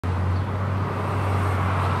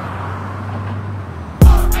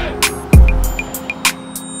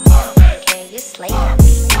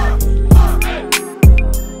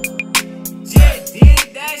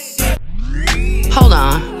Hold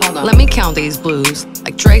on, let me count these blues.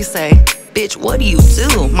 Like Dre say, bitch, what do you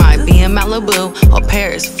do? Might be in Malibu or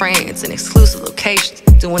Paris, France, in exclusive locations,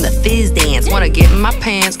 doing the fizz dance. Wanna get in my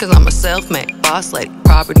pants, cause I'm a self-made boss lady.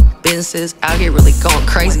 Property, businesses, out here really going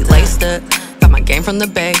crazy. Laced up, got my game from the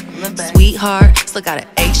Bay. Sweetheart, still got an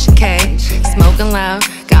H&K. Smoking loud,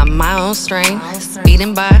 got my own strain.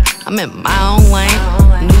 Speeding by, I'm in my own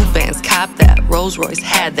lane. New bands cop that, Rolls Royce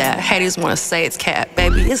had that. Haters wanna say it's cat,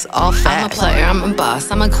 baby, it's all fat. I'm a player, I'm a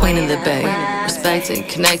boss, I'm a queen of the Bay. Respected,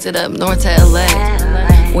 connected up north to LA.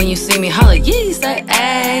 When you see me holla, yeah, say,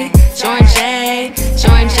 ayy. Jourdan Jade,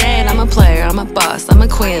 Jourdan Jade. I'm a player, I'm a boss, I'm a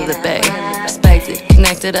queen of the Bay. Respected,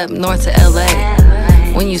 connected up north to LA.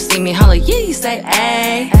 When you see me holla, yeah, say,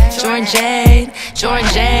 ayy. Jourdan Jade,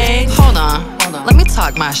 Jourdan Jade. Hold on, let me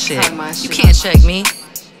talk my shit. You can't check me.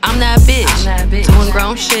 I'm that bitch, doing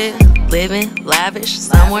grown shit, living lavish,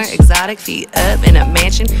 somewhere exotic, feet up in a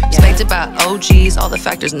mansion, respected by OGs, all the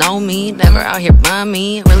factors know me, never out here bum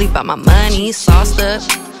me, really about my money, sauced up,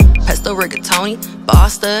 pesto rigatoni,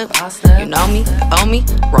 bossed up, you know me, owe me,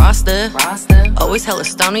 roster, always hella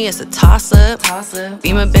stony, it's a toss up,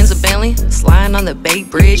 Beamer, Benz, or Bentley, sliding on the Bay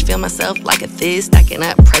Bridge, feel myself like a thiz, stacking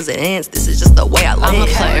up presidents, this is just the way I live. I'm a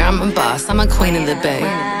player, I'm a boss, I'm a queen of the Bay,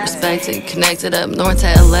 respected, connected up north to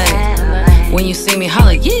LA. When you see me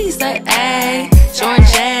holla, yeah, say, ayy. Jourdan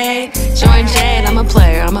Jade, Jourdan Jade. I'm a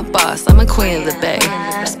player, I'm a boss, I'm a queen of the Bay.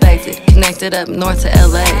 Respected, connected up north to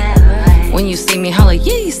LA. When you see me holla,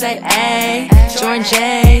 yeah, say, ayy. Jourdan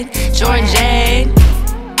Jade, Jourdan Jade.